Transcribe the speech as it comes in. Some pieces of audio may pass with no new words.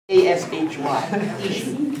A-S-H-Y.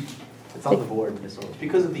 It's on the board, Miss Orr.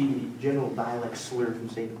 Because of the general dialect slur from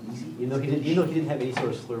saying easy. You know he didn't have any sort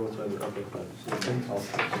of slur whatsoever. Okay, fine.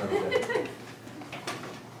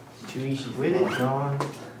 Too easy. With it, John.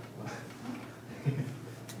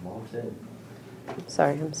 Mom said.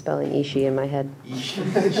 Sorry, I'm spelling Ishi in my head.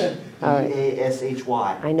 All right.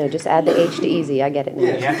 E-A-S-H-Y. I know, just add the H to easy. I get it now.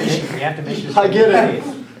 You have to make this. I get it.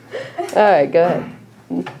 All right, go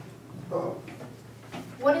ahead.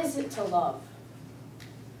 What is it to love?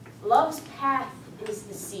 Love's path is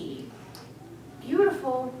the sea.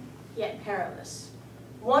 Beautiful, yet perilous.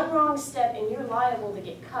 One wrong step and you're liable to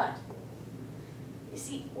get cut. You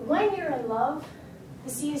see, when you're in love,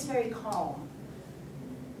 the sea is very calm.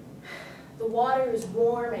 The water is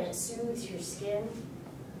warm and it soothes your skin.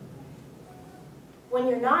 When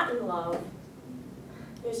you're not in love,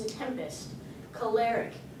 there's a tempest,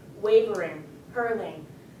 choleric, wavering, hurling.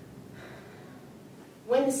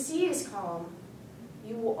 When the sea is calm,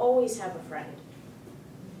 you will always have a friend.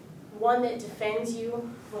 One that defends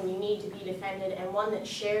you when you need to be defended, and one that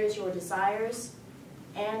shares your desires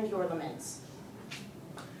and your laments.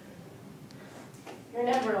 You're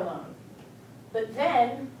never alone. But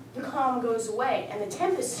then, the calm goes away, and the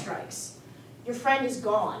tempest strikes. Your friend is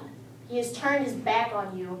gone. He has turned his back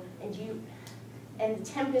on you, and the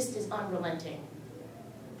tempest is unrelenting.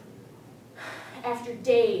 After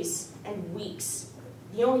days and weeks,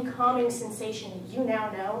 the only calming sensation that you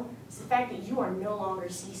now know is the fact that you are no longer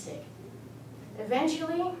seasick.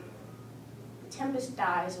 Eventually, the tempest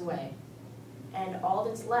dies away, and all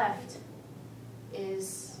that's left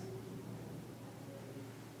is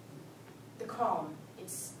the calm.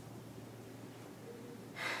 It's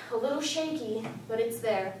a little shaky, but it's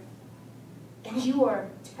there. And you are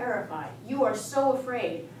terrified. You are so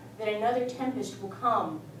afraid that another tempest will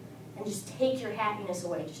come and just take your happiness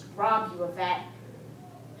away, just rob you of that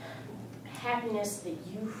happiness that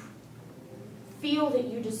you feel that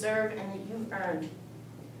you deserve and that you've earned.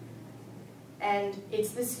 And it's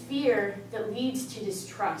this fear that leads to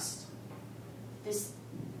distrust.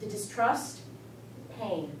 The distrust,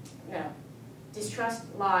 pain. No.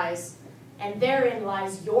 Distrust lies, and therein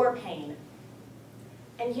lies your pain.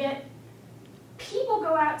 And yet, people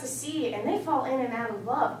go out to sea and they fall in and out of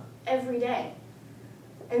love every day.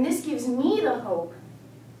 And this gives me the hope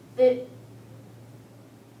that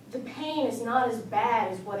the pain is not as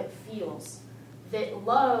bad as what it feels. That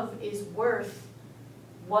love is worth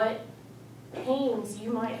what pains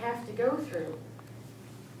you might have to go through.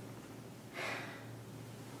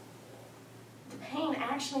 The pain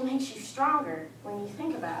actually makes you stronger when you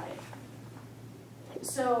think about it.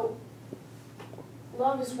 So,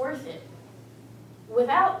 love is worth it.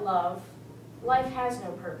 Without love, life has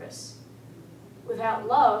no purpose. Without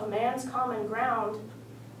love, man's common ground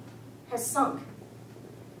has sunk.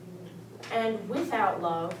 And without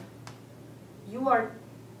love, you are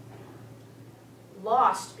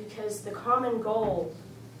lost because the common goal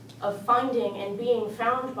of finding and being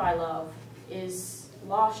found by love is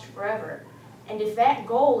lost forever. And if that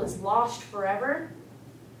goal is lost forever,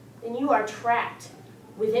 then you are trapped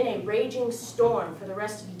within a raging storm for the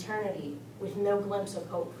rest of eternity with no glimpse of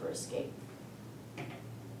hope for escape.